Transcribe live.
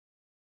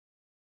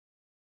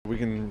We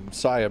can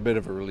sigh a bit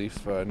of a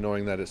relief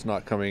knowing that it's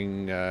not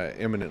coming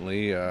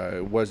imminently.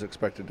 It was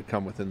expected to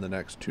come within the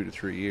next 2 to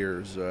 3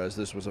 years, as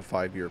this was a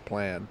 5-year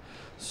plan.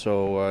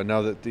 So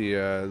now that the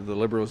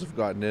Liberals have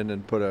gotten in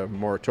and put a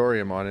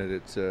moratorium on it,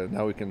 it's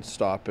now we can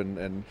stop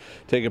and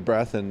take a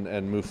breath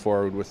and move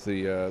forward with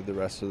the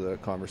rest of the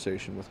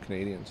conversation with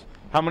Canadians.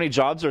 How many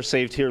jobs are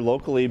saved here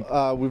locally?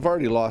 We've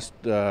already lost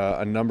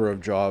a number of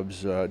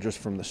jobs just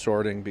from the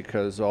sorting,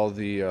 because all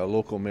the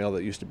local mail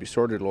that used to be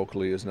sorted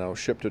locally is now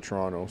shipped to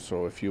Toronto.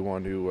 So if you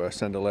want to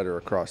send a letter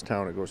across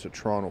town, it goes to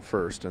Toronto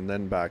first and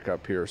then back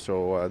up here.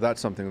 So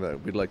that's something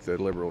that we'd like the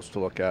Liberals to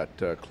look at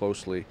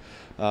closely.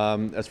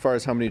 As far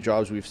as how many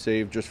jobs we've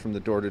saved just from the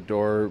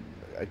door-to-door,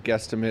 a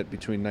guesstimate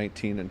between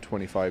 19 and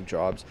 25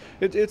 jobs.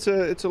 It's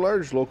a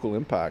large local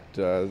impact.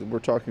 We're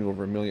talking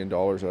over $1 million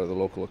out of the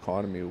local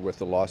economy with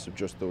the loss of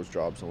just those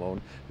jobs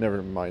alone,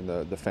 never mind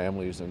the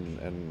families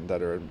and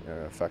that are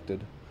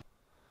affected.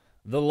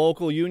 The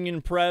local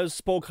union pres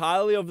spoke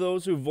highly of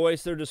those who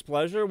voiced their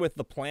displeasure with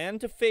the plan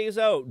to phase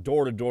out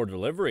door-to-door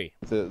delivery.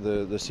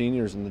 The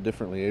seniors and the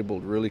differently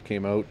abled really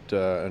came out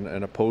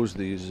and opposed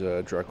these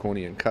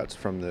draconian cuts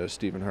from the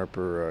Stephen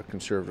Harper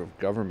Conservative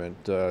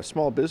government.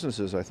 Small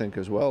businesses, I think,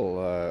 as well,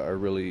 are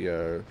really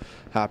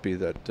happy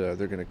that they're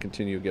going to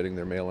continue getting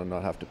their mail and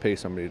not have to pay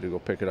somebody to go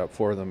pick it up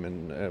for them,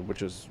 and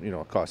which is, you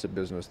know, a cost of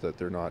business that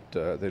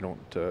they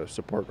don't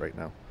support right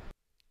now.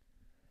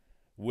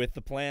 With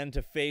the plan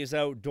to phase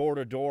out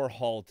door-to-door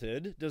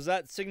halted, does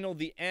that signal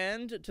the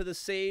end to the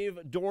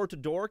Save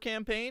Door-to-Door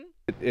campaign?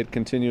 It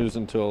continues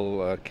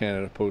until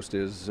Canada Post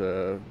is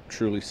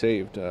truly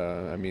saved.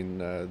 I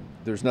mean,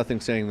 there's nothing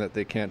saying that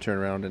they can't turn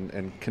around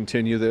and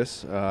continue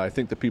this. I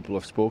think the people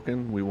have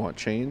spoken. We want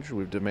change.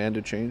 We've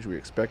demanded change. We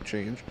expect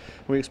change.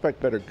 We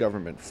expect better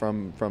government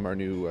from our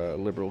new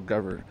Liberal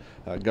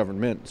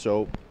government.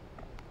 So,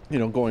 you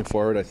know, going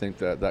forward, I think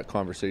that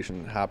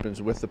conversation happens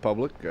with the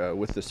public,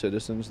 with the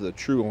citizens, the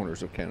true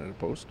owners of Canada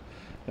Post,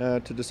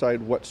 to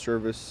decide what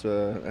service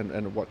and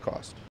at what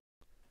cost.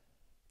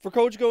 For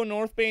Coach Go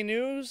North Bay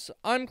News,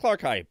 I'm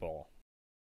Clarke Heipel.